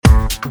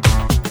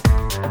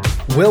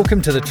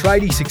Welcome to the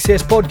Tradie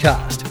Success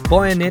Podcast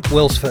by Annette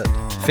Welsford,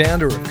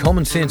 founder of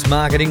Common Sense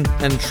Marketing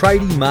and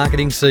Tradie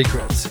Marketing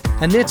Secrets.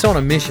 Annette's on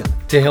a mission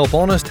to help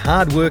honest,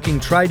 hard-working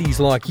tradies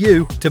like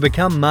you to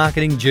become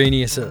marketing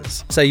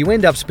geniuses, so you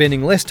end up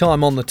spending less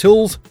time on the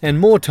tools and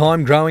more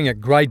time growing a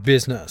great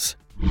business.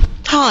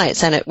 Hi,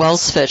 it's Annette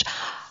Welsford.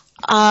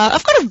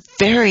 I've got a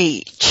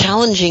very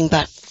challenging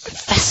but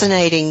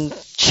fascinating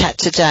chat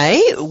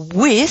today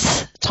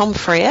with Tom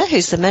Freer,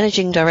 who's the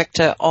Managing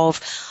Director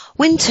of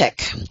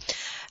Wintec.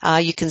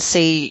 You can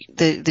see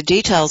the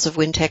details of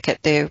Wintec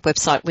at their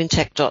website,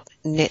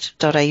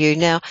 wintec.net.au.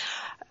 Now,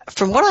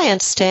 from what I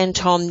understand,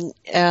 Tom,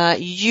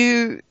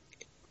 you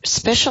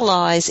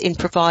specialise in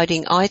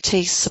providing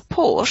IT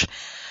support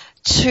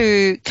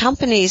to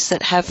companies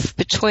that have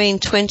between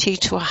 20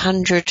 to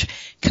 100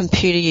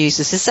 computer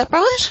users. Is that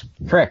right?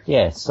 Correct,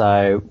 yeah.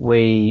 So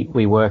we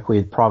work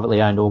with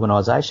privately owned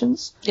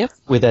organisations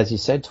with, as you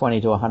said,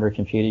 20 to 100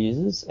 computer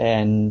users,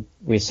 and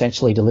we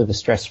essentially deliver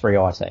stress-free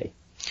IT.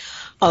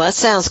 Oh, that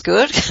sounds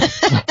good.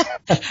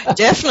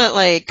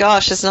 Definitely.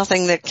 Gosh, there's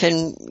nothing that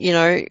can,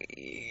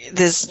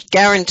 there's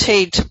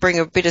guaranteed to bring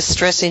a bit of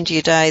stress into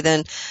your day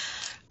than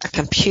a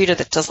computer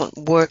that doesn't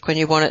work when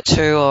you want it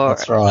to, or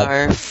That's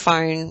right. a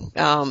phone.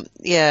 And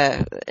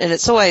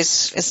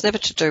it's never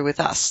to do with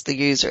us, the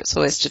user. It's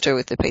always to do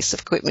with the piece of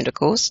equipment, of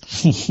course.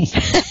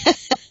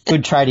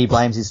 Good tradie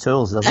blames his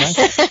tools, doesn't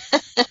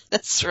he?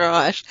 That's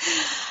right.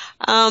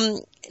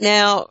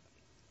 Now,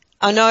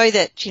 I know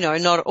that,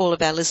 not all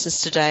of our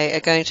listeners today are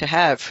going to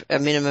have a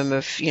minimum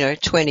of,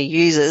 20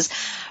 users,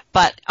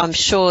 but I'm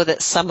sure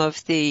that some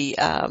of the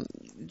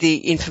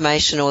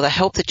information or the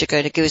help that you're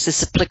going to give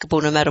is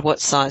applicable no matter what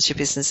size your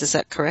business. Is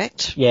that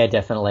correct? Yeah,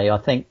 definitely. I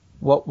think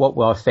what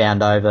I've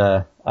found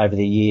over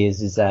the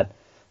years is that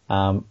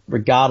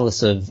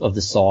regardless of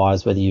the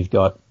size, whether you've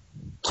got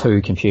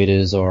 2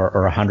 computers or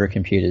 100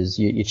 computers,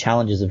 your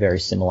challenges are very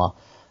similar.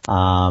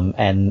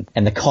 And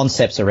the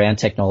concepts around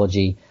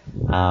technology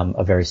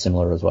are very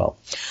similar as well.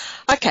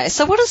 Okay,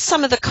 so what are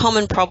some of the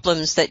common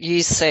problems that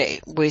you see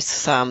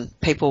with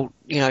people,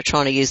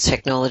 trying to use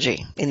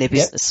technology in their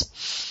business? Yep.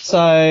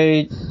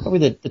 So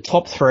probably the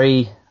top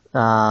 3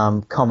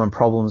 common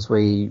problems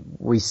we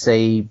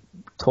see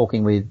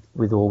talking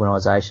with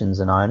organisations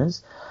and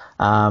owners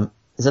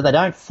is that they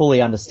don't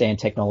fully understand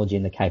technology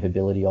and the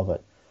capability of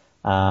it.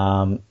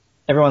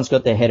 Everyone's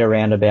got their head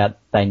around about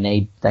they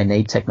need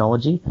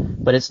technology,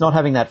 but it's not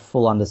having that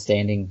full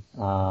understanding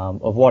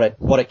of what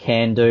it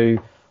can do,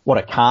 what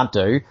it can't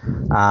do,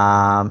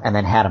 and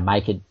then how to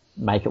make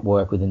it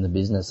work within the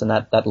business, and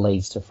that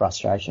leads to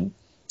frustration.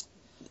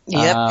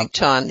 Yep, big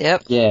time.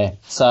 Yep. Yeah.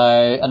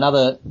 So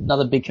another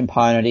big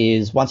component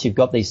is, once you've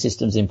got these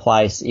systems in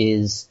place,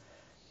 is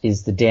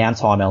the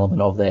downtime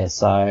element of there.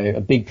 So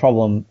a big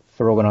problem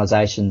for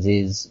organisations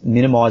is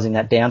minimising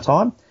that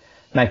downtime,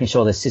 making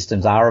sure the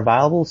systems are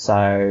available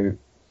so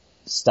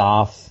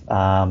staff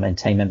and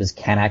team members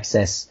can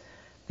access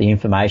the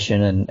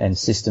information and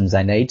systems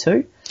they need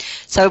to.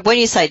 So when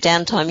you say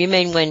downtime, you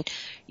mean when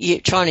you're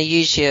trying to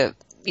use your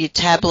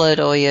tablet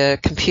or your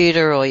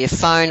computer or your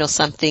phone or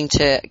something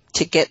to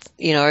get,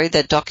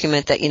 the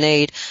document that you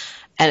need,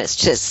 and it's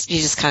just, you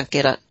just can't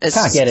get it. It's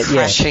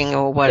crashing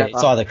or whatever. Yeah,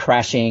 it's either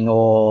crashing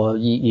or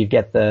you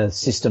get the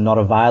system not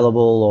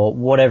available or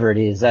whatever it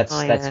is. That's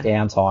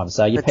downtime.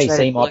 So your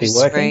PC might be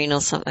working. Screen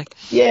or something.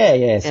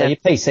 Yeah. So your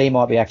PC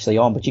might be actually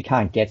on, but you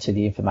can't get to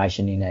the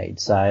information you need.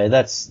 So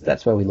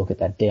that's where we look at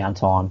that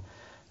downtime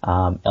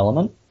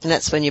element. And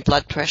that's when your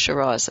blood pressure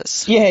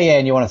rises. Yeah,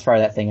 and you want to throw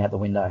that thing out the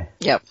window.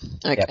 Yep.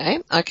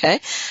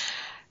 Okay.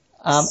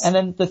 And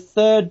then the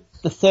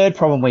third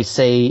problem we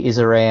see is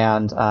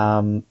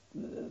around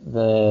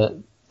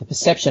the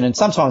perception and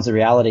sometimes the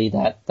reality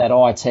that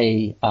IT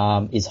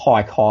is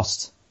high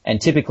cost, and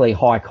typically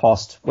high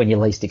cost when you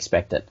least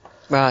expect it.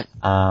 Right.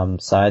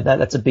 So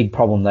that's a big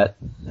problem that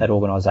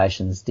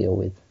organisations deal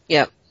with.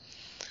 Yep.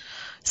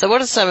 So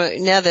what are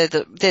some, now they're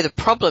the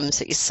problems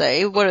that you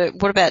see,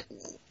 what about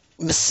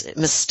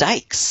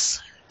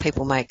mistakes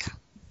people make?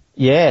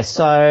 Yeah,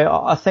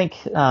 so I think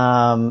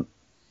some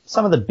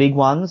of the big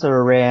ones are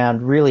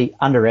around really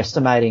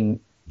underestimating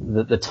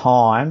the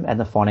time and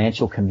the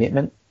financial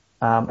commitment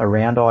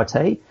around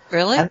IT.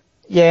 Really? And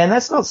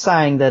that's not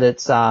saying that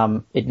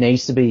it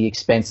needs to be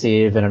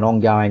expensive and an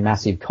ongoing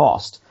massive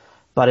cost,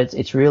 but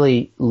it's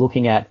really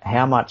looking at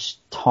how much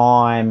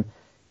time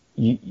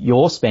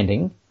you're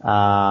spending,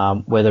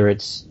 whether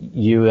it's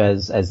you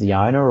as the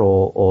owner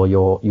or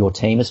your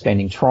team is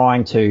spending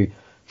trying to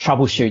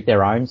troubleshoot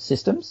their own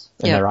systems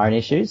and their own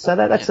issues. So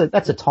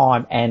that's a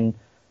time and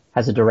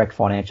has a direct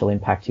financial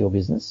impact to your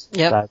business.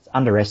 Yep. So it's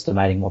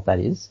underestimating what that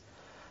is.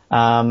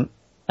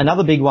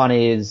 Another big one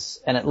is,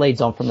 and it leads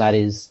on from that,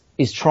 is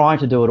trying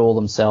to do it all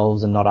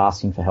themselves and not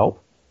asking for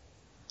help.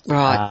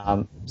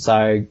 Right.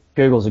 So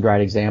Google's a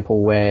great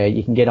example where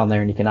you can get on there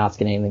and you can ask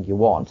anything you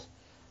want,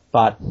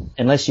 but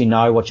unless you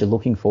know what you're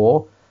looking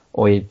for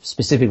or you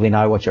specifically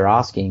know what you're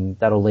asking,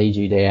 that'll lead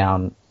you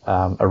down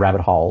a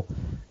rabbit hole,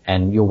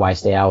 and you'll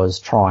waste hours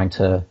trying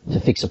to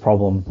fix a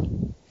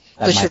problem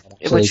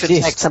Which would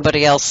take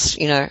somebody else,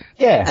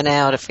 an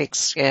hour to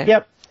fix.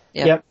 Yeah.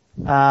 Yep.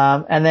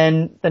 And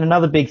then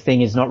another big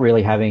thing is not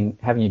really having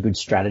a good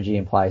strategy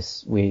in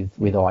place with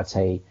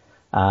IT,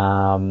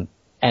 and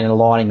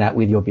aligning that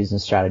with your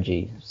business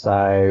strategy.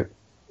 So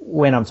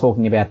when I'm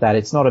talking about that,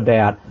 it's not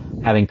about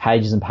having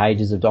pages and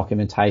pages of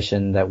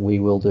documentation that we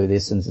will do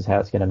this and this is how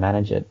it's going to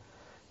manage it.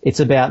 It's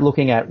about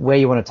looking at where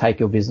you want to take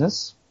your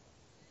business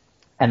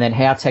and then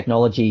how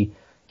technology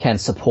can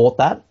support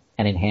that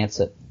and enhance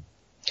it.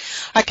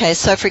 Okay,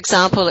 so for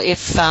example,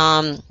 if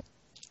a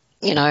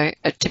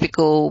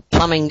typical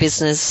plumbing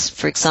business,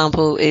 for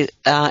example,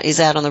 is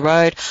out on the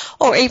road,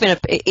 or even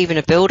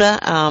a builder.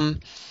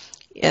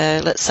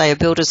 Let's say a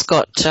builder's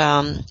got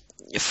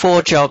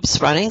 4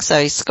 jobs running,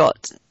 so he's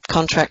got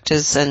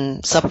contractors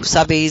and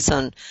subbies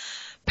and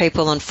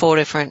people on 4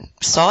 different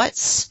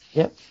sites.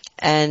 Yep.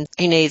 And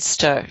he needs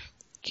to.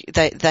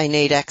 They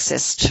need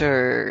access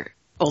to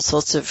all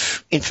sorts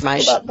of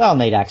information. Well, they'll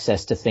need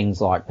access to things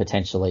like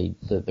potentially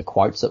the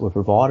quotes that were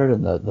provided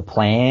and the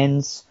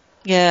plans.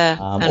 Yeah,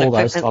 and all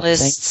those equipment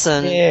lists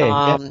and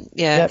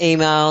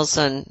emails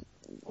and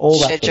all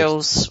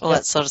schedules, all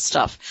that sort of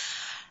stuff.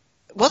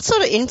 What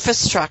sort of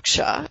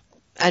infrastructure,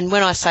 and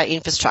when I say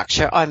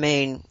infrastructure, I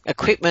mean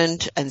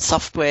equipment and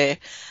software,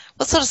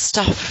 what sort of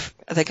stuff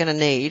are they going to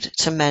need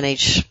to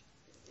manage,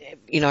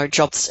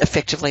 jobs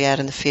effectively out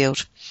in the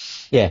field?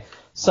 Yeah.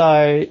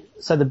 So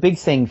the big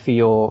thing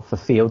for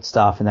field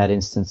staff in that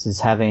instance is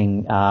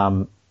having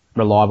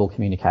reliable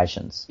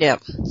communications. Yeah.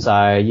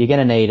 So you're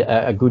going to need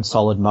a good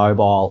solid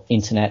mobile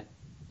internet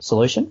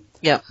solution.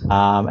 Yeah.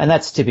 And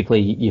that's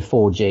typically your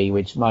 4G,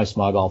 which most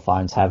mobile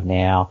phones have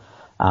now,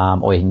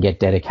 or you can get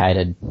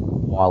dedicated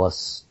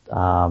wireless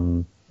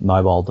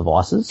mobile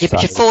devices. Yeah,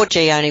 but your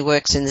 4G only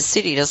works in the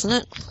city, doesn't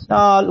it?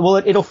 Well,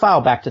 it'll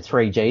fail back to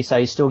 3G, so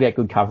you still get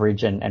good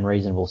coverage and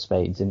reasonable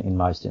speeds in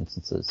most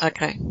instances.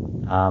 Okay.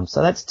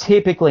 So that's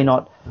typically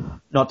not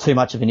too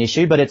much of an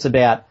issue, but it's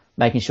about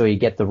making sure you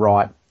get the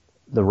right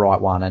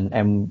one.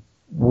 And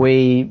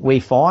we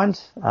find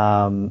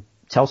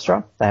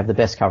Telstra, they have the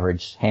best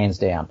coverage, hands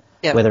down.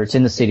 Yep. Whether it's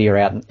in the city or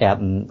out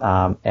in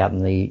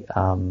the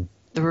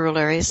rural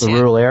areas.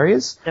 Rural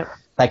areas. Yep.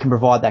 They can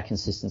provide that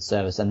consistent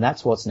service, and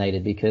that's what's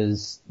needed,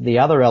 because the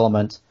other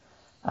element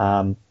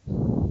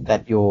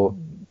that your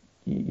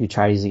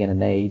tradies are going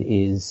to need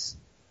is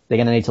they're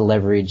going to need to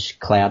leverage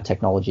cloud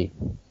technology.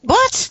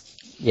 What?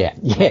 Yeah,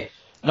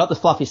 not the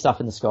fluffy stuff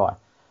in the sky.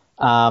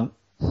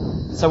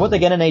 So what they're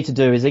going to need to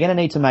do is they're going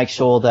to need to make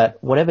sure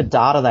that whatever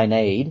data they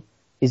need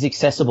is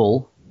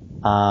accessible.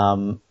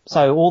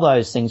 So all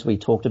those things we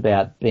talked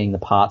about, being the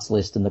parts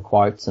list and the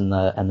quotes and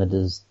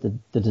the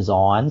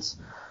designs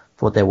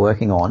for what they're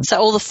working on. So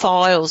all the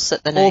files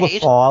that they need. All the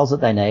files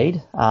that they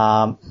need.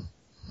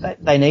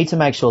 They need to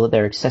make sure that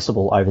they're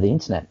accessible over the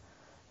internet.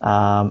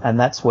 And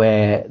that's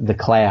where the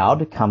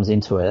cloud comes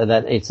into it.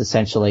 That it's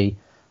essentially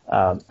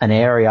an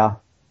area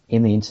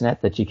in the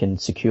internet that you can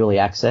securely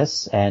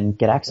access and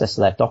get access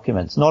to that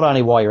document. Not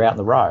only while you're out on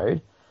the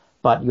road,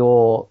 but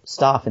your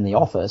staff in the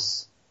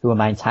office who are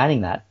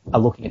maintaining that are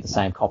looking at the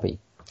same copy.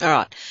 All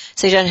right.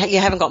 So you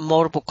haven't got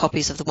multiple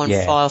copies of the one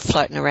file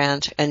floating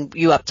around, and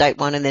you update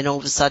one, and then all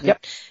of a sudden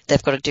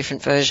they've got a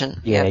different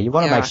version. Yeah, you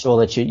want to make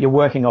sure that you're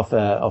working off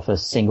a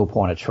single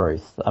point of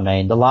truth. I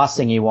mean, the last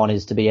thing you want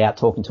is to be out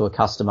talking to a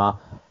customer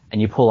and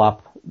you pull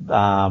up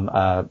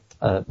a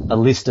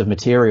list of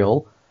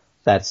material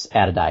that's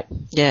out of date.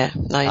 Yeah,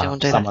 no, you don't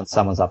want to do that.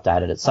 Someone's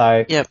updated it.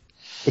 So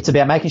it's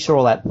about making sure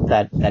all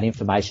that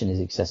information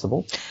is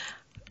accessible.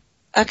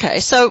 Okay,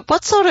 so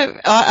what sort of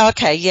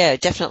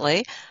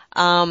definitely.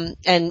 And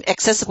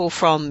accessible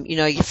from,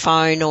 your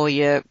phone or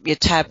your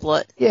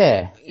tablet.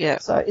 Yeah. Yeah.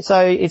 So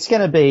it's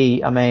going to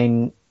be, I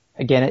mean,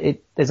 again,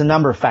 there's a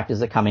number of factors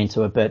that come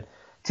into it, but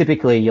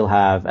typically you'll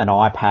have an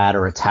iPad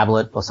or a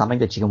tablet or something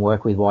that you can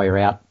work with while you're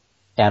out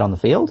on the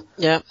field.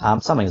 Yeah.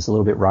 Something that's a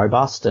little bit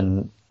robust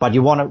but we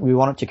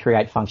want it to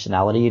create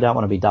functionality. You don't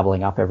want to be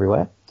doubling up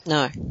everywhere.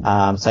 No.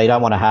 So you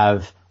don't want to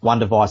have one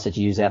device that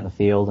you use out in the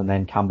field and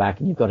then come back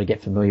and you've got to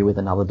get familiar with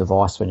another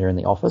device when you're in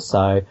the office.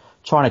 So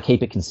trying to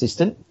keep it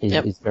consistent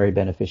is very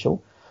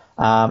beneficial.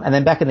 And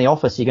then back in the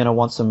office, you're going to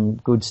want some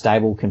good,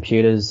 stable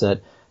computers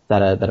that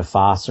are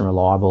fast and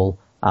reliable,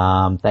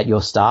 that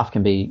your staff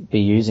can be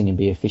using and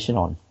be efficient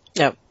on.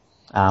 Yep.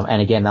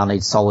 And again, they'll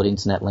need solid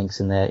internet links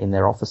in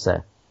their office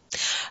there.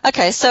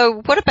 Okay,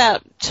 so what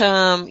about,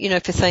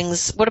 for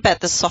things, what about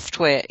the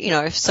software?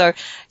 So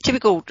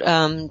typical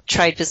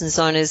trade business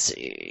owners,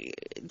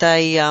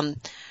 they,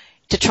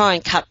 to try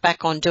and cut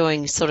back on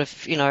doing sort of,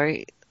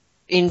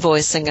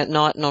 invoicing at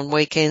night and on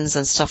weekends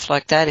and stuff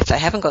like that, if they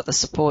haven't got the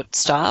support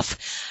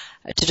staff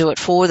to do it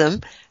for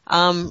them,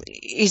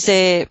 is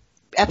there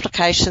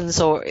applications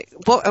or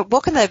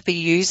what can they be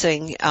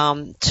using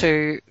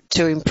to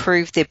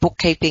improve their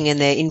bookkeeping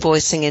and their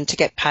invoicing and to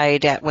get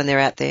paid out when they're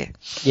out there?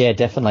 Yeah,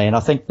 definitely. And I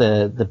think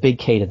the big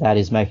key to that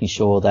is making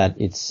sure that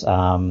it's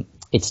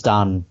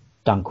done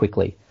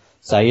quickly.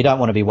 So you don't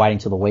want to be waiting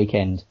till the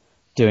weekend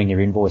doing your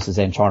invoices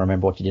and trying to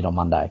remember what you did on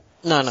Monday.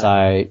 No.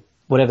 So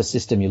whatever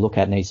system you look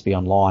at needs to be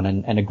online,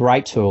 and a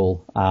great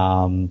tool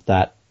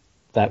that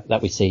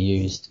we see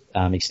used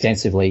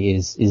extensively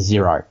is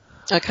Xero.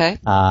 Okay.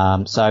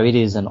 So it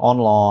is an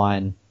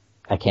online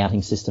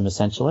accounting system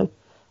essentially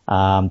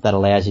that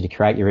allows you to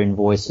create your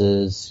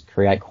invoices,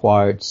 create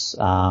quotes,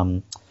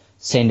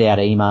 send out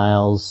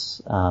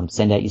emails,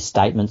 send out your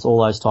statements,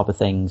 all those type of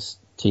things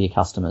to your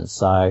customers.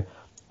 So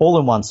all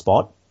in one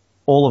spot,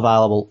 all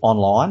available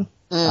online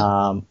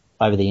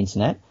over the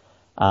internet,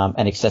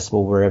 and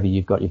accessible wherever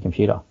you've got your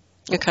computer.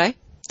 Okay,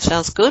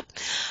 sounds good.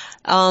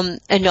 And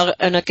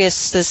I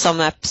guess there's some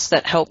apps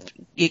that help.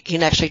 You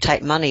can actually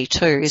take money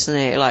too, isn't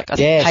there? Like I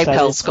think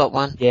PayPal's got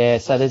one. Yeah,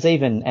 so there's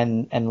even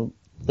and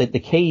the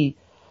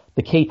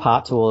key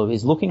part to all of it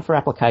is looking for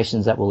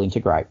applications that will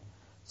integrate.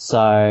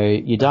 So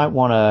you don't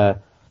want to,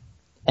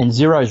 and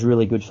Xero is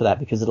really good for that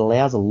because it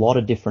allows a lot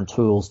of different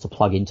tools to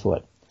plug into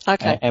it.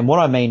 Okay. And what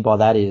I mean by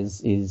that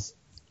is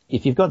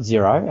if you've got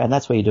Xero and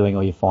that's where you're doing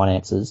all your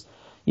finances,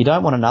 you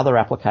don't want another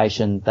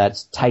application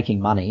that's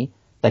taking money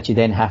that you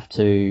then have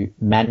to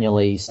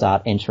manually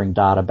start entering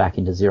data back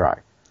into Xero.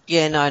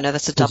 Yeah, no,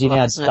 that's a double up, because you're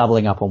now isn't it?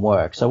 doubling up on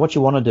work. So what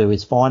you want to do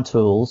is find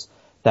tools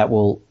that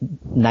will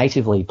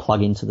natively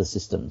plug into the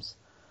systems.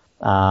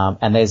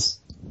 And there's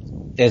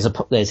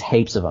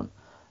heaps of them.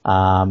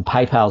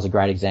 PayPal's a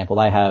great example.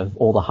 They have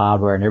all the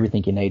hardware and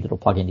everything you need that'll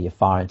plug into your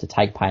phone to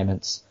take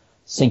payments,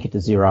 sync it to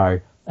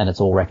Xero, and it's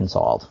all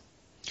reconciled.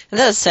 And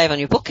that'll save on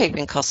your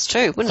bookkeeping costs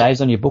too, wouldn't it?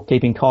 Saves on your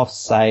bookkeeping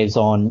costs, saves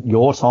on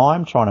your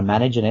time trying to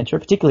manage and enter,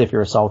 particularly if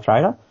you're a sole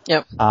trader.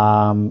 Yep.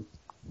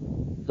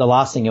 The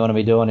last thing you want to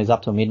be doing is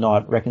up till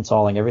midnight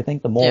reconciling everything.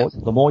 The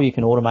more you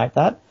can automate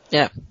that,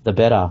 the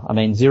better. I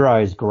mean,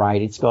 Xero is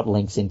great. It's got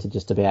links into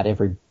just about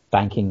every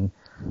bank in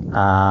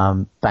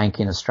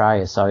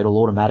Australia, so it'll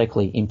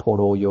automatically import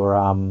all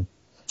your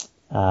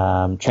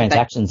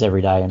transactions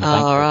every day. And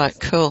all right,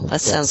 cool.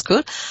 That sounds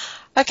good.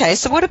 Okay,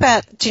 so what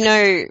about, do you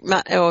know,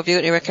 or have you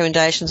got any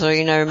recommendations, or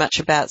you know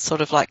much about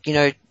sort of like, you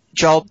know,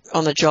 job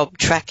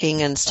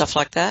tracking and stuff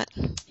like that?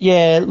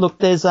 Yeah, look,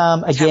 there's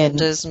again,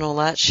 calendars and all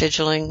that,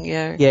 scheduling,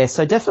 Yeah,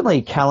 so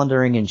definitely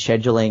calendaring and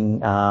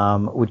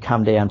scheduling would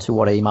come down to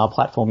what email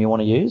platform you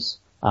want to use,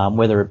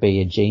 whether it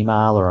be a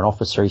Gmail or an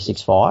Office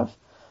 365.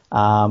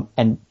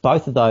 And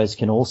both of those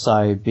can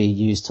also be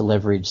used to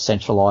leverage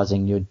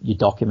centralizing your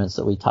documents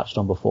that we touched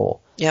on before.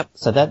 Yep.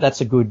 So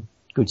that's a good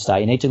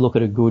start. You need to look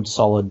at a good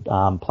solid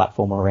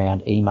platform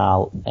around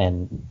email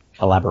and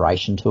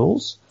collaboration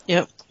tools.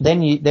 Yep.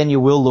 Then you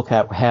will look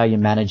at how you're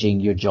managing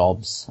your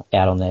jobs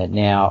out on there.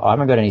 Now, I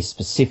haven't got any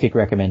specific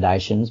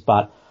recommendations,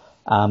 but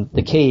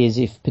the key is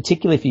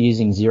particularly if you're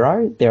using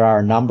Xero, there are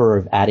a number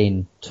of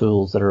add-in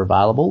tools that are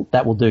available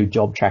that will do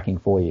job tracking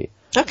for you.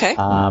 Okay.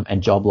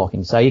 And job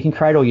locking. So you can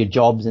create all your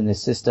jobs in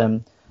this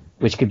system,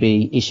 which could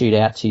be issued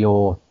out to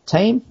your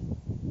team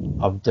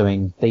of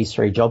doing these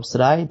 3 jobs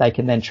today. They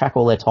can then track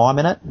all their time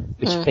in it,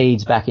 which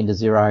feeds back into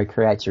Xero,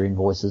 creates your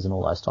invoices and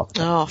all those types of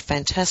things. Oh,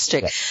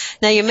 fantastic. Yeah.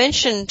 Now, you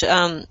mentioned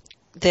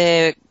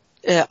the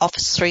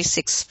Office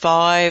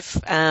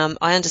 365.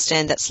 I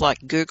understand that's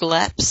like Google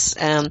Apps,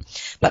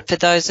 but for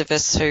those of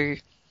us who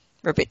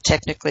are a bit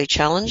technically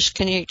challenged,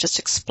 can you just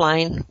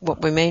explain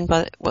what you mean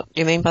by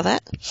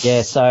that?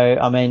 Yeah, so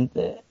I mean,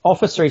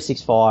 Office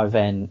 365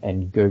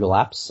 and Google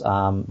Apps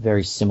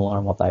very similar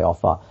in what they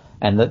offer,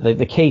 and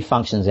the key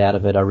functions out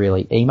of it are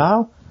really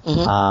email,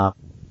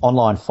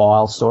 online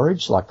file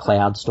storage like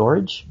cloud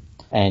storage,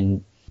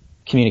 and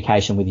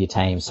communication with your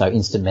team, so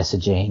instant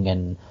messaging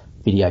and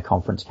video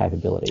conference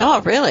capability.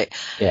 Oh, really?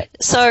 Yeah.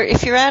 So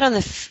if you're out on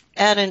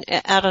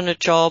a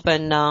job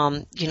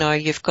and you know,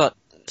 you've got,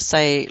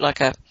 say,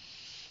 like an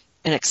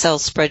Excel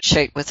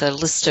spreadsheet with a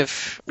list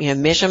of, you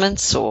know,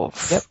 measurements or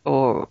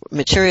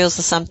materials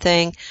or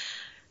something,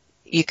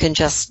 you can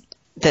just,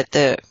 that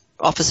the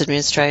office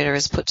administrator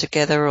has put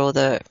together, or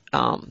the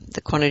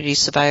quantity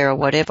surveyor or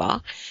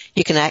whatever,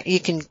 you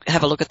can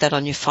have a look at that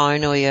on your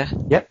phone or your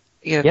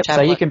tablet.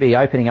 So you can be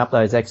opening up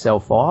those Excel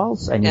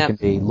files and you can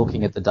be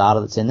looking at the data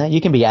that's in there. You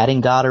can be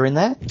adding data in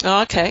there.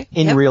 Oh, okay.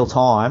 In real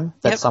time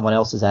that someone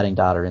else is adding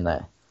data in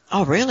there.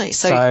 Oh, really?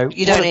 So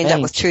you don't end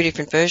up with 2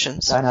 different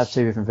versions. Don't have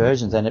 2 different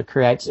versions, and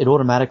it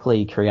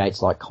automatically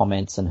creates like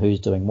comments and who's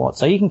doing what.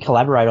 So you can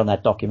collaborate on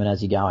that document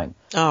as you're going.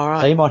 Oh,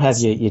 right. So you might have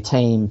your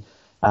team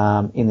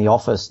in the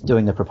office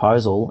doing the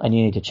proposal, and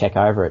you need to check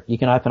over it. You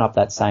can open up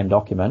that same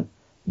document,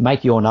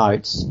 make your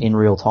notes in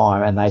real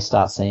time, and they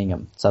start seeing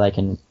them, so they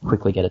can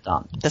quickly get it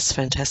done. That's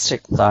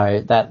fantastic.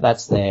 So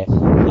that's there,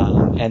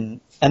 and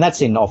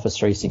that's in Office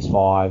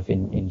 365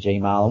 in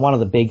Gmail. And one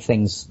of the big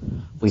things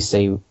we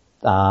see,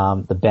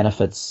 the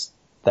benefits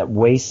that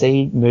we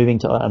see moving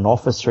to an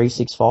Office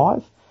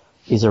 365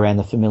 is around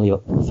the familiar.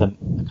 I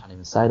can't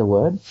even say the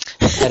word.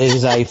 That it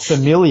is a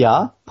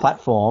familiar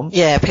platform.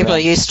 Yeah, people are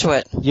used to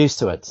it.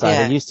 So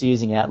they're used to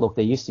using Outlook.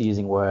 They're used to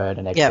using Word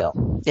and Excel.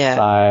 Yep. Yeah.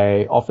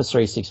 So Office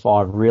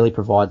 365 really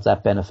provides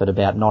that benefit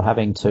about not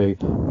having to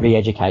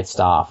re-educate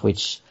staff,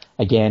 which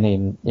again,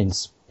 in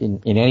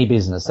any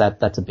business,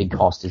 that's a big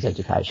cost, is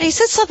education. You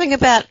said something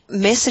about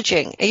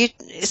messaging.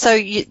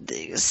 Instant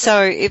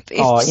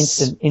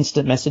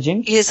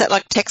messaging. Is that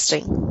like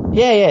texting?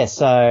 Yeah.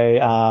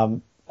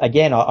 So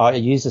again, I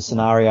use a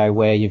scenario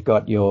where you've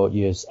got your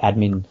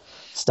admin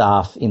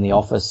staff in the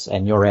office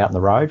and you're out on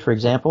the road, for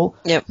example.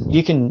 Yep.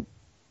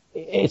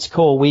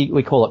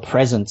 We call it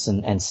presence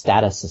and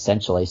status,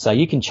 essentially. So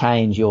you can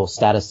change your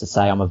status to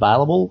say I'm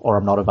available or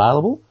I'm not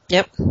available.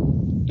 Yep.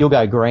 You'll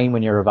go green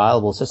when you're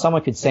available. So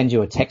someone could send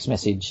you a text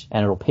message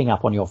and it'll ping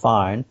up on your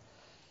phone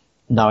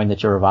knowing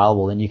that you're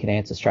available, and you can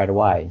answer straight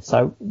away.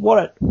 So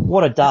what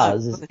it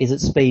does is it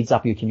speeds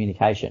up your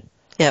communication.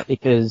 Yep.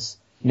 Because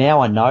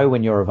now I know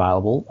when you're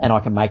available and I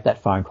can make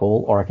that phone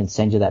call or I can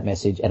send you that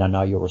message and I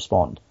know you'll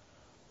respond.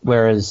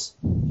 Whereas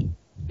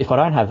if I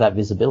don't have that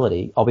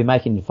visibility, I'll be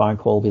making a phone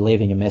call, be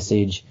leaving a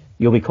message,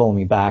 you'll be calling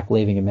me back,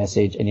 leaving a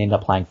message, and you end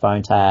up playing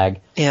phone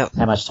tag. Yep.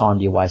 How much time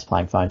do you waste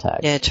playing phone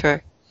tag? Yeah,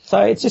 true.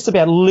 So it's just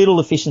about little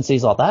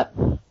efficiencies like that.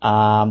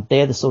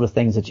 They're the sort of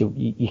things that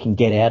you can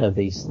get out of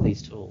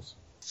these tools.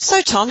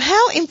 So, Tom,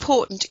 how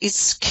important is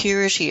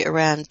security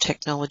around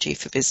technology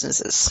for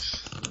businesses?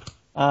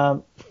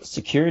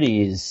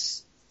 Security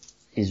is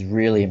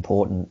really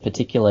important,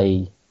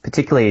 particularly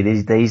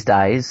these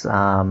days.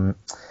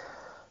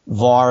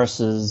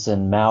 Viruses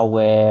and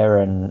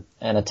malware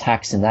and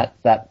attacks in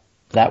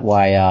that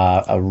way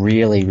are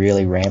really,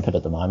 really rampant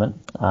at the moment.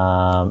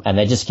 And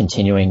they're just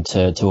continuing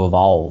to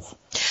evolve.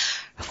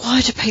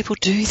 Why do people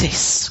do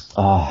this?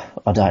 Oh,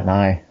 I don't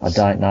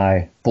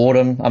know.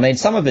 Boredom. I mean,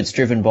 some of it's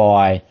driven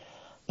by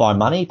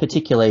money,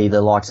 particularly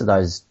the likes of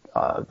those,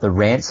 the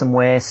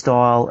ransomware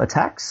style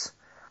attacks,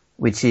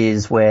 which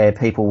is where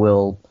people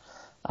will,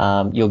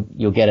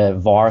 you'll get a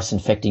virus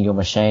infecting your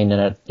machine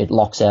and it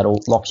locks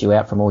you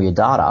out from all your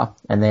data,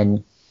 and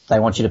then they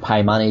want you to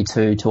pay money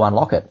to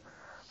unlock it.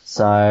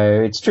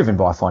 So it's driven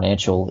by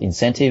financial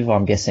incentive.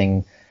 I'm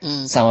guessing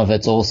some of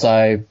it's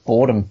also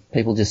boredom.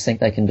 People just think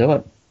they can do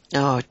it.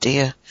 Oh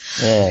dear.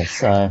 Yeah.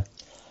 So.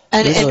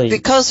 And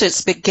because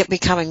it's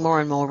becoming more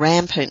and more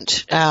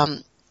rampant,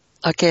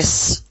 I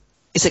guess,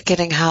 is it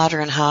getting harder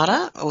and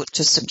harder, or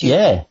just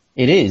Yeah,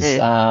 it is.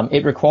 Yeah.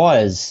 It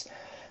requires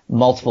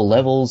multiple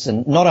levels,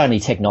 and not only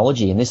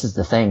technology. And this is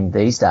the thing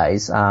these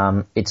days.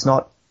 It's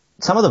not.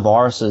 Some of the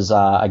viruses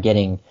are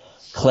getting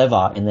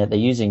clever in that they're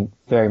using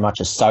very much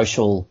a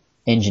social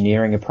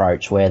engineering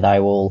approach, where they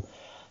will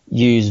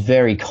use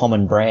very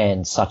common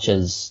brands, such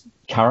as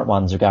current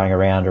ones are going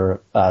around,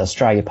 or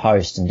Australia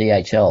Post and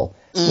DHL,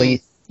 where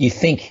you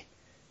think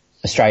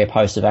Australia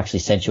Post have actually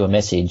sent you a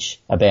message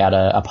about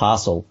a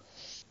parcel.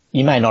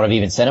 You may not have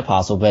even sent a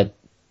parcel, but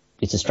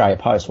it's Australia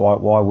Post.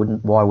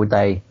 Why would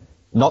they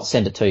not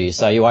send it to you?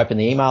 So you open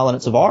the email and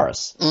it's a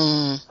virus.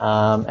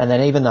 And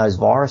then even those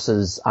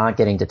viruses aren't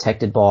getting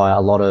detected by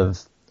a lot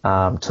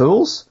of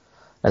tools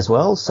as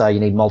well. So you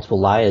need multiple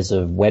layers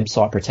of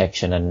website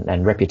protection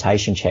and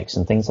reputation checks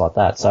and things like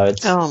that. So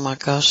it's, oh my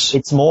gosh,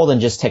 it's more than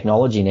just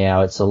technology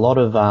now. It's a lot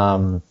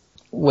of,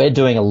 we're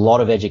doing a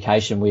lot of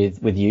education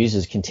with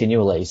users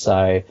continually.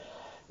 So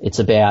it's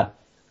about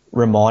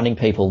reminding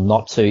people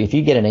not to, if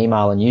you get an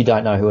email and you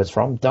don't know who it's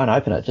from, don't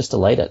open it, just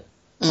delete it.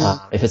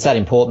 If it's that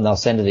important, they'll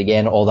send it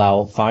again or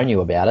they'll phone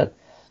you about it.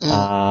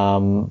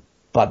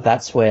 But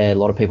that's where a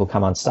lot of people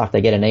come unstuck.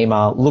 They get an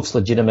email, looks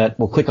legitimate,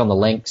 we'll click on the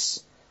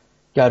links,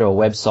 go to a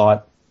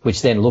website,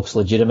 which then looks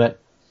legitimate,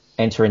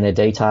 enter in their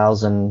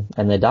details, and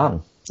they're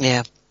done.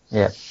 Yeah.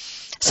 Yeah.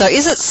 So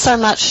is it so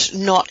much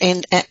not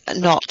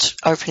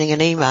opening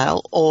an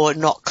email or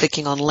not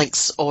clicking on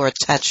links or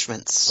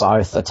attachments?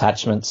 Both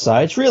attachments. So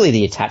it's really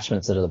the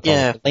attachments that are the problem.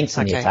 Yeah. The links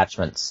and the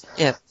attachments.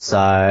 Yeah.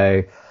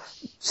 So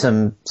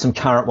some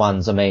current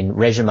ones, I mean,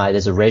 resume,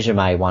 there's a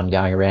resume one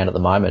going around at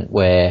the moment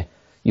where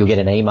you'll get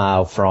an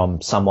email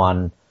from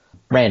someone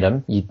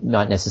random. You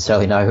don't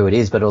necessarily know who it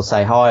is, but it'll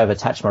say, hi, I've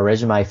attached my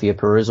resume for your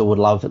perusal. Would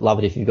love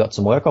it if you've got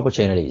some work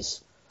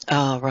opportunities.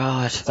 Oh,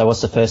 right. So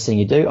what's the first thing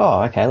you do?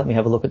 Oh, okay, let me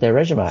have a look at their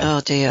resume. Oh,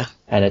 dear.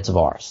 And it's a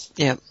virus.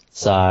 Yeah.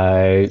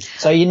 So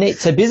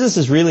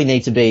businesses really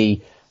need to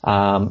be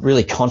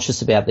really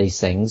conscious about these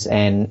things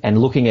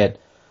and looking at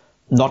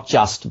not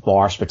just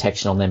virus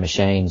protection on their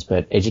machines,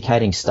 but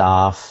educating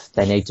staff.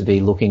 They need to be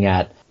looking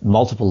at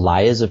multiple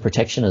layers of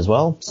protection as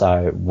well.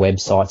 So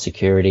website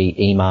security,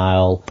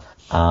 email,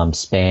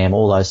 spam,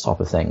 all those type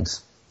of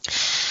things.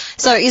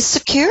 So is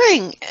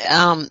securing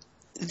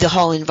the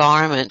whole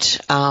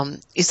environment,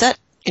 is that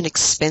an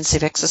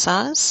expensive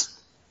exercise?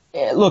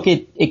 Yeah, look,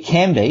 it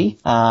can be.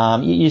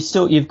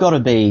 You've got to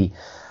be.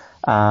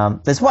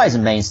 There's ways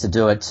and means to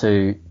do it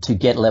to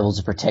get levels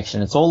of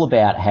protection. It's all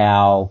about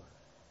how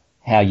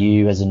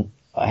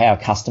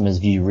customers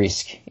view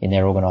risk in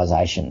their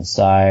organisation.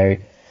 So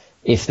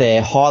if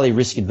they're highly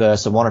risk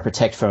adverse and want to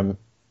protect from,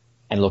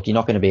 and look, you're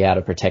not going to be able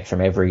to protect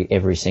from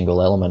every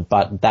single element,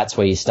 but that's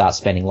where you start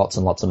spending lots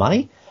and lots of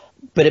money.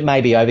 But it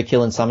may be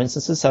overkill in some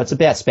instances, so it's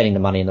about spending the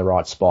money in the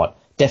right spot.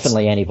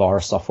 Definitely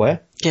antivirus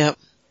software. Yep.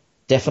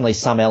 Definitely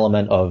some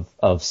element of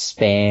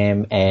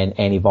spam and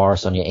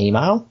antivirus on your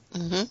email.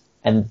 Mm-hmm.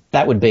 And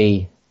that would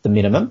be the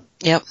minimum.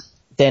 Yep.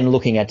 Then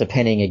looking at,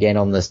 depending again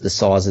on the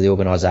size of the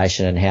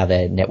organisation and how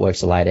their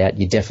networks are laid out,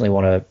 you definitely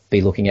want to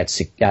be looking at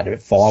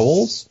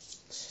firewalls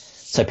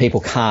so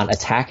people can't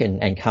attack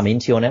and come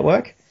into your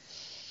network.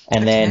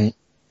 And then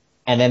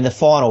the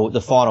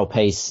final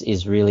piece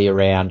is really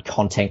around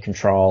content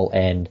control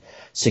and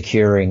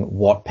securing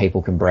what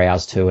people can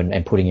browse to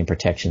and putting in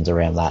protections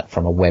around that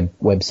from a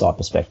website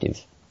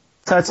perspective.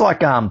 So it's like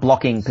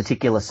blocking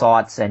particular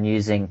sites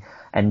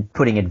and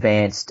putting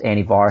advanced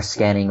antivirus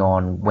scanning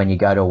on when you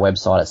go to a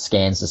website. It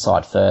scans the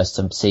site first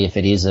to see if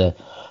it is a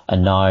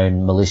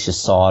known malicious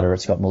site or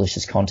it's got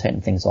malicious content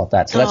and things like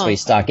that. So that's where you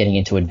start getting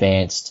into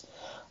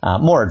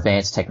more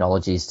advanced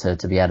technologies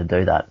to be able to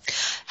do that.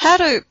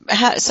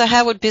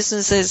 How would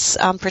businesses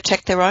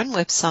protect their own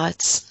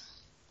websites?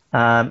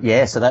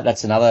 So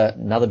that's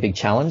another big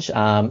challenge.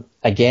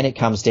 Again, it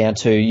comes down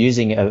to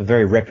using a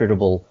very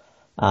reputable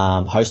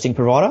hosting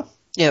provider.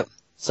 Yep.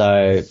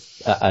 So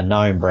a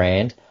known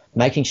brand,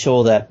 making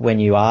sure that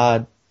when you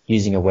are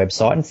using a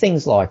website and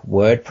things like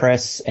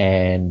WordPress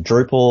and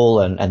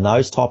Drupal and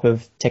those type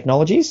of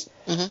technologies,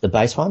 the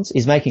base ones,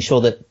 is making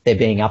sure that they're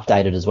being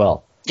updated as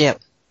well.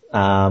 Yep.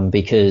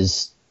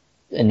 Because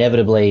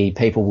inevitably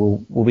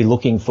people will be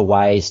looking for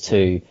ways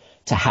to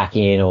hack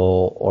in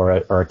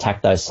or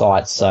attack those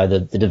sites. So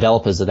the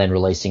developers are then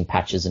releasing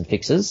patches and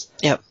fixes.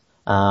 Yep.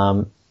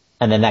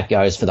 And then that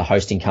goes for the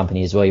hosting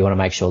company as well. You want to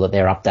make sure that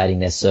they're updating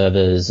their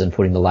servers and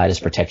putting the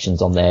latest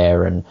protections on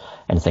there and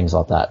things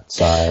like that.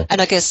 So,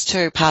 and I guess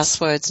too,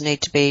 passwords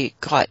need to be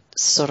quite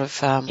sort of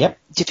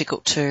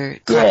difficult to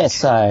crack. Yeah,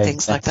 so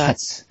things like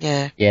that.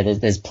 Yeah.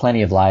 There's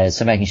plenty of layers.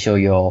 So making sure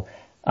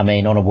on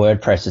a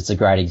WordPress, it's a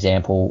great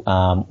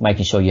example.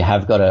 Making sure you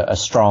have got a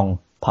strong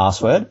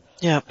password.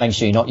 Yeah. Making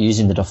sure you're not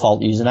using the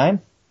default username,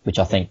 which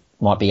I think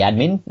might be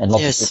admin, and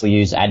lots of people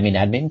use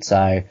admin.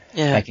 So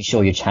making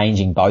sure you're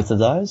changing both of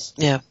those.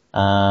 Yeah.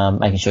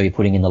 Making sure you're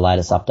putting in the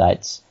latest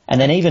updates,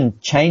 and then even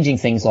changing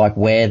things like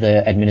where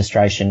the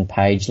administration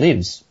page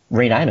lives.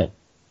 Rename it.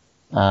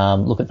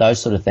 Look at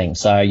those sort of things.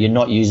 So you're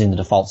not using the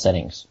default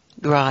settings.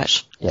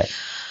 Right. Yeah.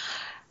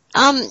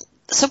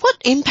 So what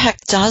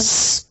impact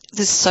does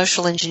this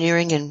social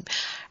engineering and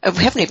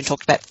we haven't even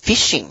talked about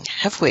phishing,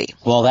 have we?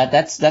 Well,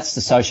 that's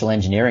the social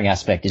engineering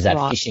aspect, is that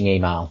phishing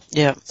email.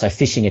 Yeah. So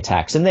phishing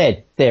attacks, and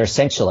they're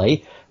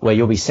essentially where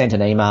you'll be sent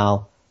an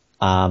email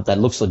that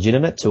looks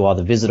legitimate to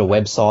either visit a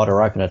website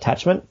or open an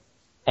attachment,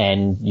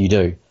 and you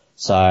do.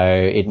 So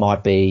it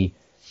might be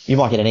you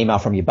might get an email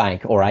from your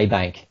bank or a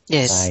bank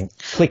saying,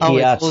 click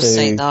here we've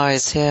seen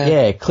those,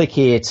 click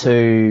here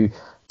to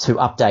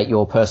update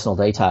your personal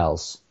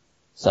details.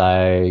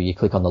 So you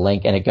click on the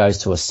link and it goes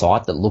to a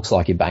site that looks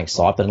like your bank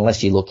site, but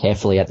unless you look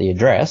carefully at the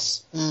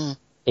address,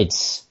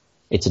 it's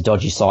a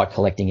dodgy site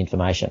collecting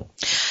information.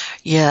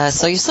 Yeah,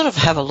 so you sort of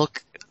have a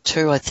look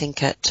too, I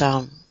think, at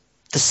the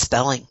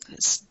spelling.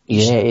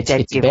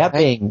 It's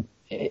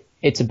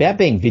about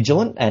being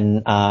vigilant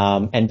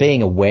and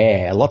being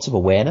aware, lots of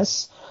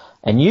awareness.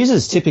 And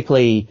users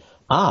typically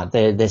aren't.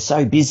 They're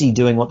so busy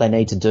doing what they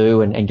need to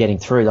do and getting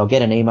through. They'll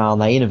get an email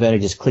and they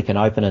inadvertently just click and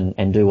open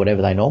and do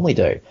whatever they normally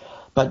do.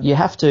 But you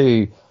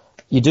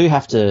do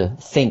have to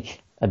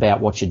think about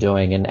what you're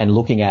doing and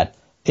looking at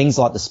things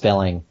like the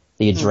spelling,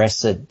 the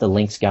address that the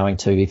link's going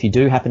to. If you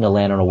do happen to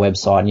land on a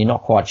website and you're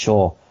not quite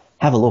sure,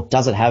 have a look.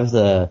 Does it have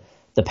the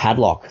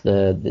padlock,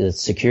 the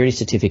security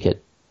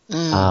certificate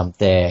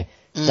there?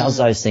 Does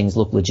those things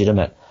look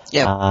legitimate?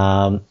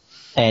 Yeah.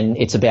 And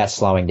it's about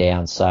slowing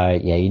down. So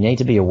you need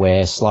to be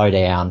aware, slow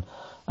down,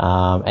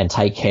 and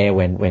take care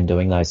when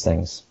doing those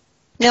things.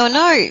 Now, I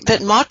know that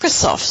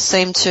Microsoft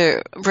seem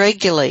to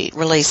regularly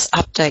release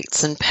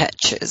updates and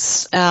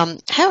patches.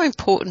 How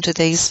important are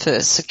these for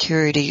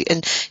security?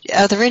 And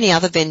are there any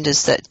other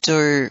vendors that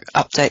do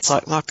updates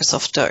like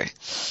Microsoft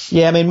do?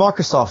 Yeah, I mean,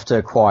 Microsoft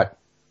are quite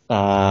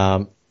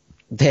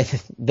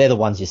they're the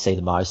ones you see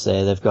the most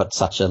there. They've got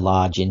such a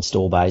large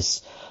install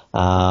base.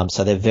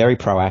 So they're very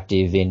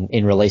proactive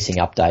in releasing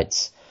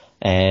updates.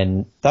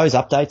 And those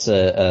updates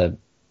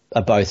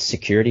are both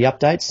security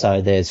updates,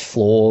 so there's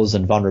flaws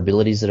and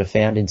vulnerabilities that are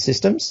found in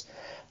systems,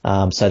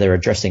 so they're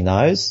addressing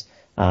those,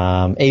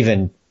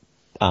 even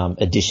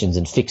additions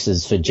and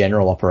fixes for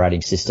general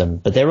operating system,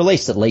 but they're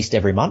released at least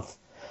every month,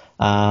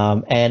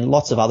 and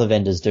lots of other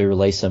vendors do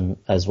release them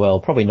as well,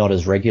 probably not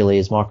as regularly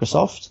as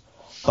Microsoft,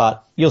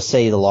 but you'll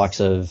see the likes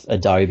of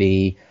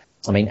Adobe.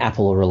 I mean,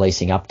 Apple are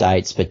releasing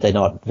updates, but they're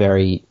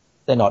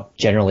not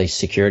generally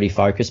security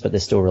focused, but they're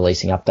still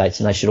releasing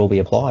updates and they should all be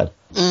applied.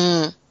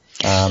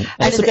 And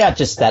it's about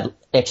just that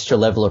extra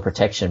level of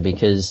protection,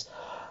 because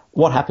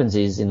what happens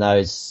is in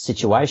those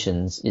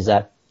situations is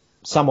that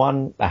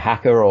a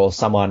hacker or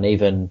someone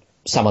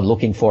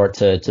looking for it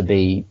to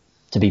be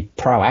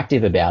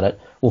proactive about it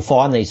will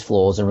find these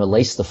flaws and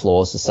release the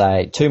flaws to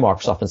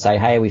Microsoft and say,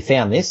 hey, we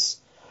found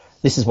this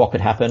is what could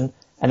happen.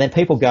 And then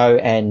people go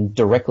and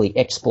directly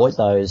exploit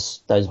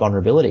those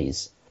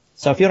vulnerabilities.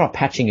 So if you're not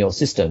patching your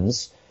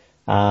systems,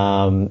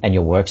 and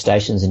your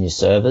workstations and your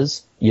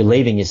servers, you're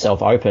leaving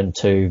yourself open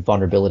to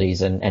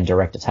vulnerabilities and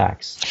direct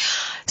attacks.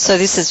 So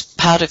this is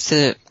part of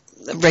the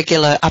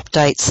regular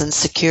updates and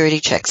security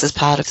checks as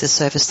part of the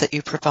service that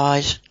you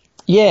provide?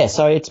 Yeah,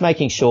 so it's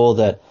making sure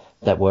that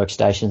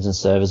workstations and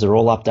servers are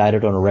all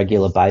updated on a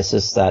regular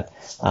basis, that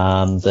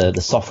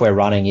the software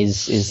running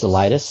is the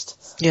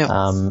latest.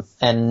 Yeah.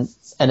 And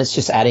it's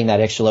just adding that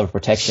extra level of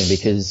protection,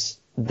 because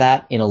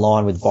that, in a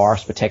line with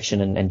virus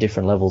protection and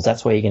different levels,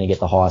 that's where you're going to get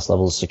the highest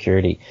level of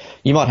security.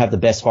 You might have the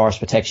best virus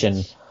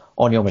protection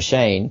on your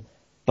machine,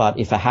 but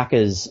if a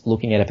hacker's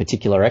looking at a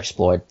particular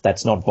exploit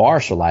that's not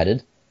virus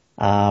related,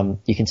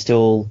 you can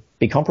still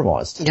be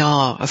compromised.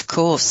 Oh, of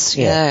course.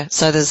 Yeah.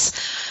 So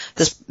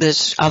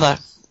there's other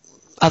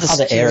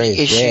areas,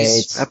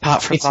 issues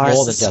apart from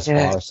viruses. It's more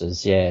than just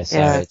viruses, yeah.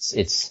 So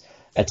it's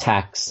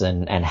attacks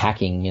and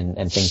hacking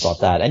and things like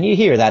that. And you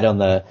hear that on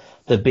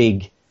the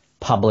big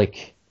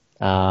public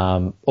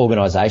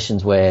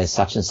organisations where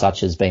such and such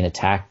has been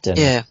attacked,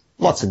 and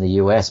lots in the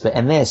US,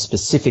 and they're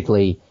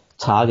specifically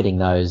targeting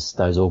those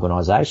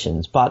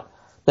organisations. But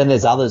then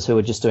there's others who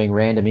are just doing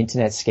random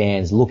internet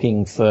scans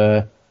looking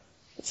for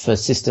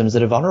systems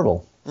that are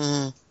vulnerable.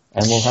 Mm.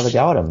 And we'll have a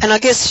go at them. And I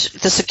guess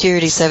the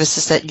security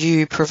services that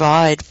you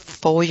provide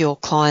for your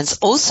clients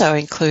also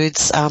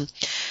includes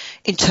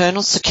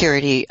internal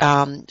security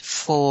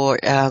for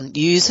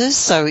users.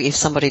 So if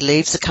somebody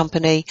leaves a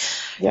company,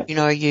 you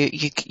know,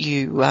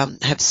 you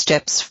have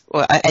steps,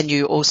 and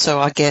you also,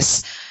 I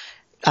guess,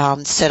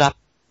 set up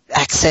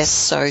access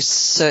so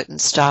certain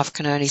staff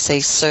can only see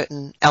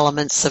certain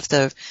elements of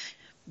the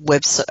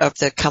website of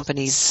the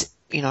company's,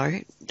 you know,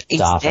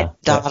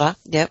 internet data.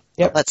 Yep.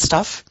 That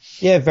stuff.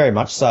 Yeah, very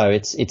much so.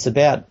 It's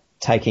about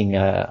taking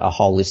a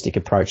holistic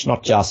approach,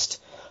 not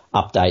just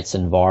updates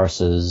and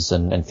viruses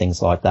and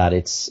things like that.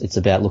 It's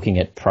about looking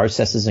at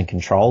processes and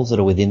controls that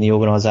are within the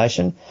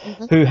organisation.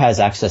 Mm-hmm. Who has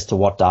access to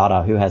what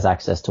data? Who has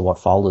access to what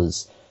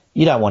folders?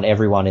 You don't want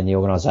everyone in the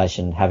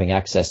organisation having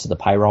access to the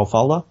payroll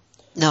folder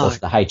or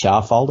the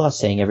HR folder,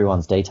 seeing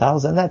everyone's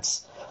details, and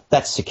that's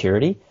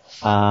security.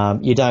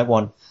 You don't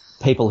want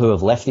people who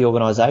have left the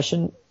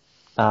organisation.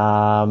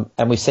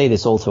 And we see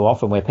this all too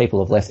often where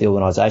people have left the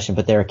organisation,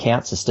 but their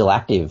accounts are still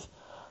active.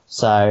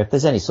 So if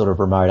there's any sort of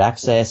remote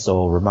access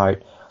or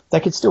remote, they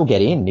could still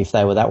get in if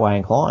they were that way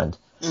inclined.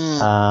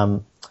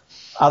 Mm.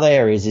 Other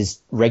areas is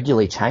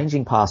regularly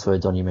changing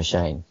passwords on your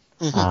machine,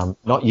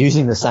 not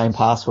using the same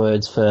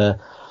passwords for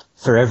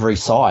every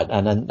site.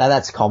 And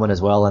that's common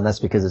as well, and that's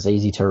because it's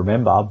easy to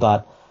remember.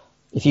 But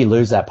if you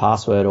lose that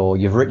password, or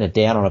you've written it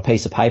down on a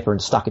piece of paper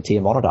and stuck it to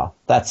your monitor,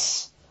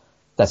 that's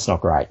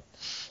not great.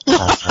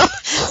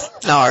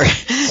 No.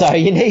 So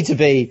you need to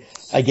be,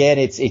 again,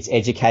 it's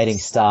educating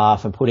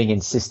staff and putting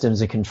in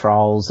systems and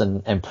controls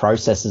and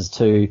processes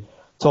to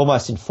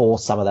almost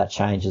enforce some of that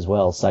change as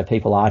well. So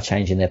people are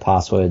changing their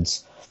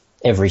passwords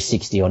every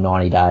 60 or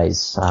 90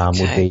 days,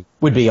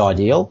 would be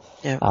ideal.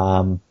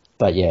 Yeah.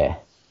 But yeah.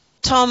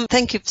 Tom,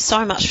 thank you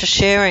so much for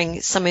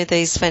sharing some of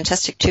these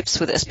fantastic tips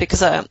with us,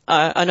 because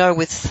I know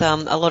with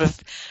a lot of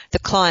the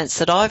clients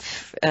that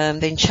I've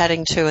been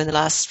chatting to in the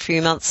last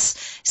few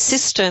months,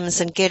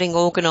 systems and getting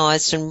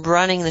organised and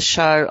running the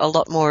show a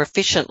lot more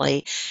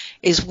efficiently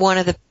is one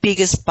of the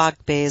biggest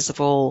bugbears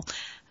of all.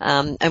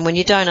 And when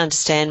you don't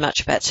understand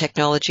much about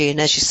technology, and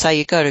as you say,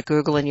 you go to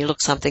Google and you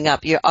look something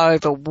up, you're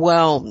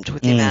overwhelmed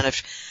with the amount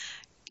of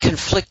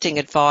conflicting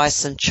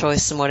advice and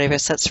choice and whatever.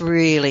 So it's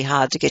really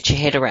hard to get your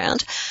head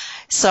around.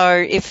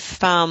 So if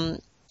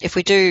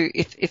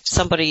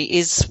somebody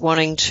is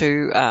wanting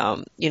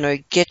to,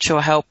 get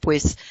your help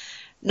with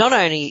not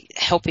only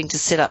helping to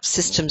set up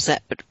systems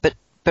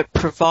but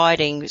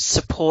providing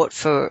support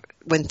for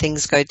when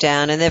things go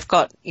down, and they've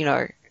got,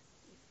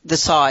 the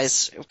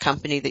size of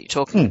company that you're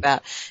talking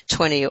about,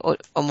 20 or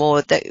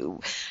more, that,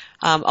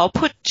 I'll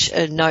put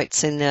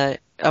notes in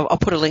I'll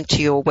put a link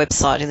to your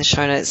website in the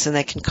show notes, and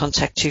they can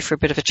contact you for a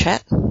bit of a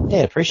chat. Yeah,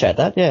 appreciate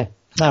that. Yeah.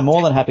 No,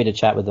 more than happy to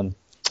chat with them.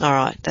 All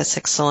right, that's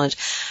excellent.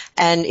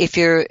 And if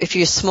you're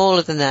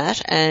smaller than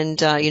that and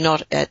you're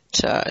not at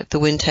the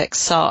Wintec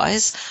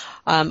size,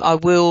 I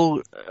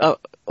will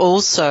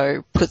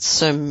also put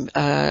some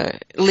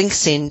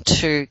links in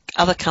to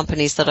other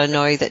companies that I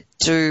know that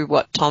do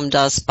what Tom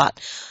does, but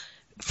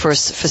for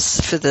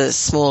the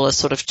smaller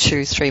sort of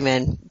 2-3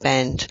 man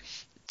band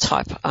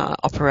type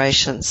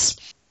operations.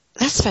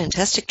 That's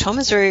fantastic, Tom.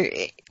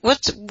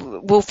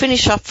 We'll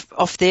finish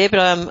off there,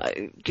 but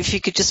if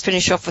you could just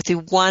finish off with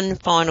one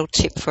final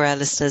tip for our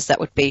listeners, that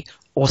would be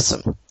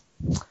awesome.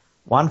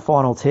 One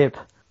final tip.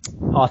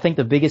 I think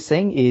the biggest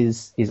thing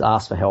is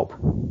ask for help.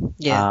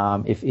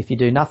 Yeah. If you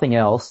do nothing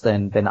else,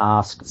 then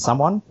ask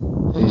someone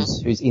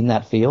who's in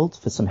that field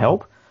for some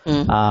help.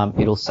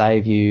 It'll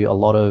save you a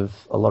lot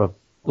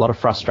of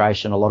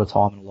frustration, a lot of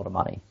time, and a lot of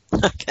money.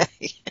 Okay.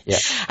 Yeah.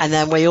 And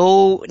then we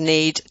all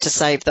need to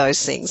save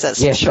those things,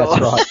 that's for sure.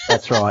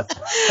 That's right.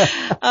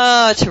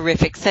 Oh,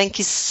 terrific. Thank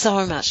you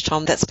so much,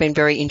 Tom. That's been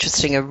very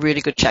interesting, a really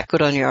good chat.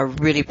 Good on you. I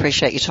really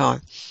appreciate your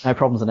time. No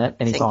problems, Annette.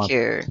 Anytime. Thank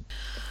you.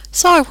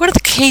 So, what are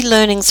the key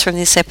learnings from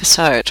this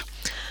episode?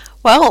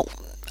 Well,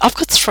 I've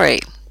got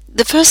 3.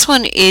 The first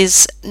one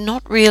is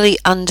not really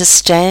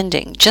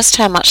understanding just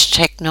how much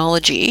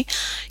technology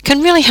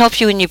can really help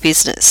you in your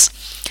business.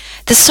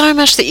 There's so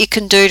much that you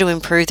can do to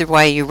improve the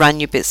way you run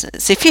your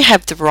business if you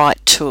have the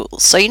right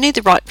tools. So you need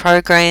the right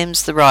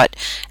programs, the right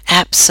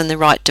apps and the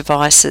right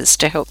devices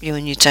to help you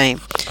and your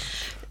team.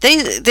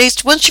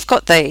 These once you've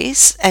got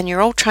these and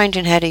you're all trained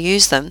in how to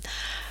use them,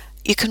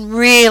 you can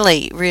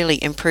really,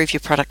 really improve your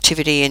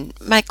productivity and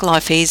make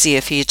life easier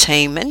for your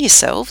team and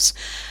yourselves.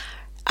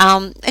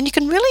 And you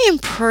can really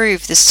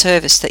improve the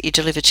service that you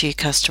deliver to your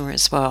customer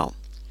as well.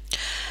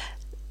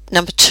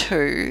 Number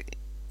 2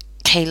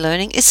 key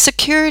learning is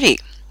security.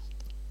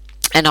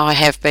 And I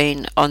have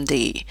been on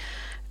the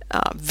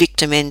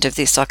victim end of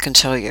this, I can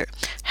tell you.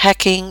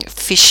 Hacking,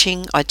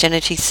 phishing,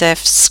 identity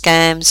theft,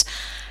 scams,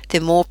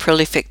 they're more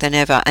prolific than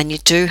ever, and you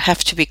do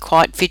have to be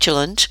quite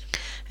vigilant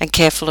and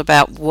careful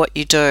about what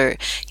you do.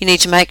 You need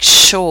to make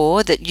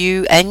sure that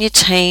you and your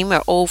team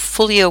are all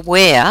fully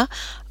aware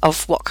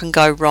of what can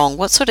go wrong,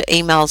 what sort of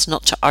emails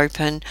not to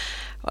open,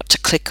 what to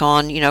click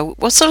on,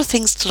 what sort of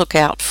things to look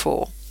out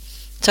for.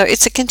 So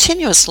it's a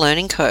continuous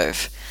learning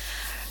curve.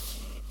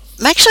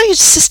 Make sure your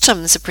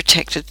systems are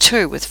protected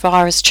too with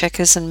virus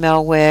checkers and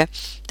malware.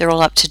 They're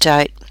all up to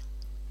date,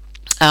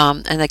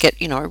 and they get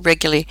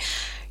regularly.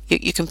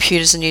 Your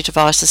computers and your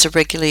devices are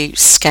regularly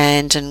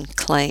scanned and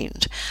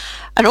cleaned.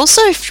 And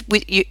also,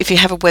 if you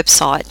have a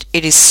website,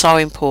 it is so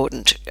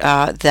important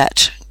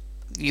that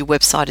your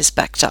website is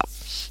backed up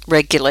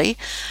regularly,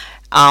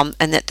 and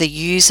that the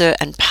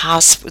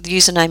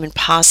username and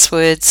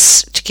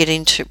passwords to get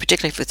into,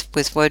 particularly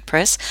with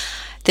WordPress,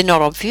 they're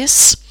not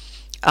obvious.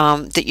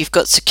 That you've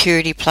got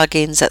security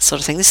plugins, that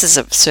sort of thing. This is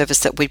a service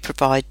that we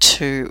provide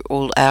to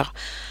all our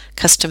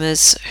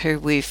customers who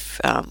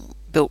we've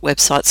built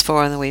websites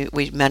for, and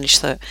we manage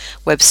the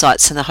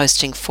websites and the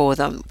hosting for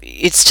them.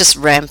 It's just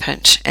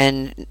rampant,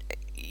 and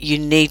we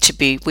need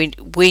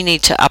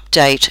to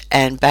update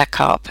and back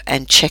up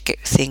and check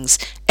things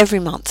every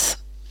month,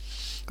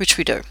 which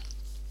we do.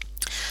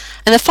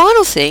 And the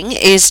final thing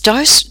is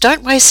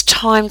don't waste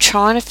time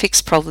trying to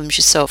fix problems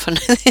yourself. And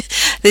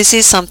this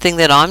is something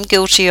that I'm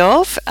guilty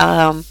of,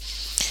 and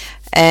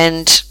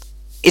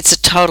it's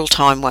a total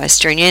time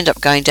waster. And you end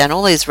up going down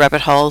all these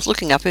rabbit holes,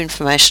 looking up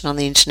information on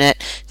the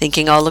internet,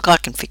 thinking, oh, look, I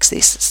can fix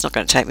this. It's not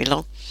going to take me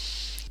long.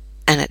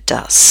 And it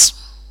does.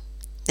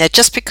 Now,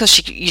 just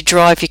because you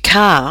drive your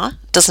car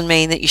doesn't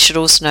mean that you should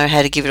also know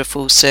how to give it a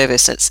full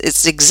service.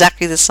 It's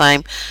exactly the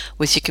same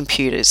with your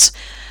computers.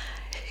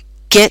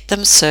 Get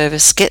them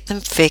serviced, get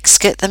them fixed,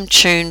 get them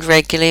tuned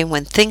regularly.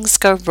 When things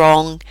go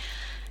wrong,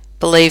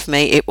 believe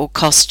me, it will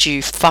cost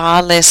you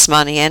far less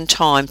money and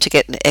time to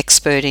get an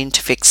expert in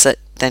to fix it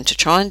than to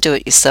try and do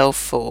it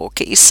yourself, or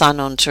get your son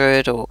onto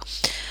it, or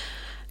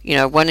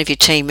one of your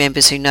team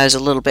members who knows a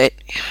little bit.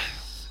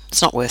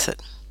 It's not worth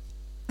it.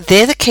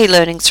 They're the key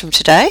learnings from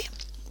today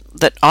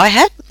that I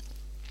had.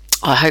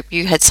 I hope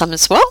you had some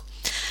as well.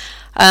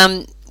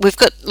 We've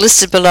got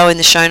listed below in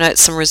the show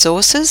notes some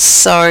resources.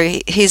 So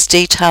here's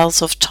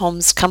details of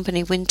Tom's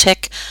company,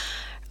 Wintech.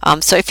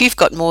 So if you've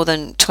got more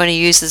than 20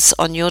 users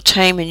on your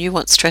team and you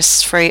want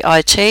stress-free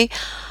IT,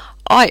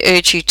 I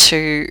urge you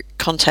to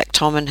contact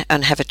Tom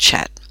and have a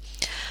chat.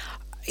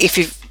 If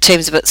your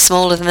team's a bit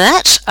smaller than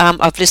that,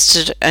 I've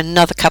listed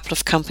another couple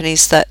of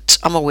companies that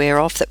I'm aware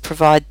of that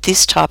provide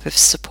this type of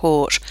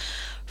support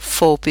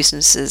for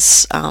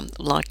businesses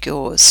like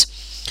yours.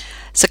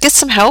 So get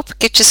some help,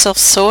 get yourself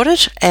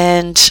sorted,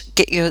 and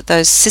get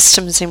those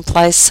systems in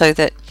place so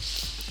that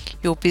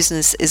your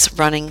business is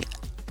running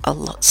a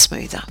lot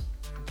smoother.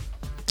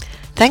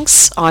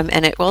 Thanks, I'm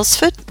Annette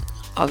Welsford.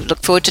 I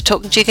look forward to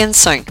talking to you again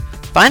soon.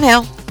 Bye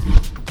now.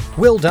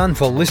 Well done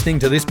for listening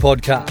to this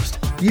podcast.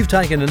 You've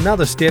taken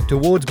another step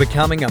towards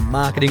becoming a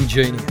marketing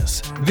genius.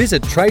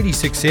 Visit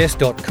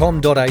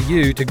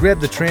tradiesuccess.com.au to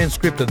grab the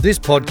transcript of this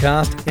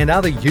podcast and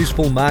other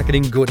useful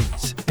marketing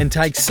goodies, and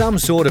take some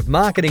sort of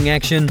marketing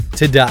action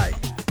today.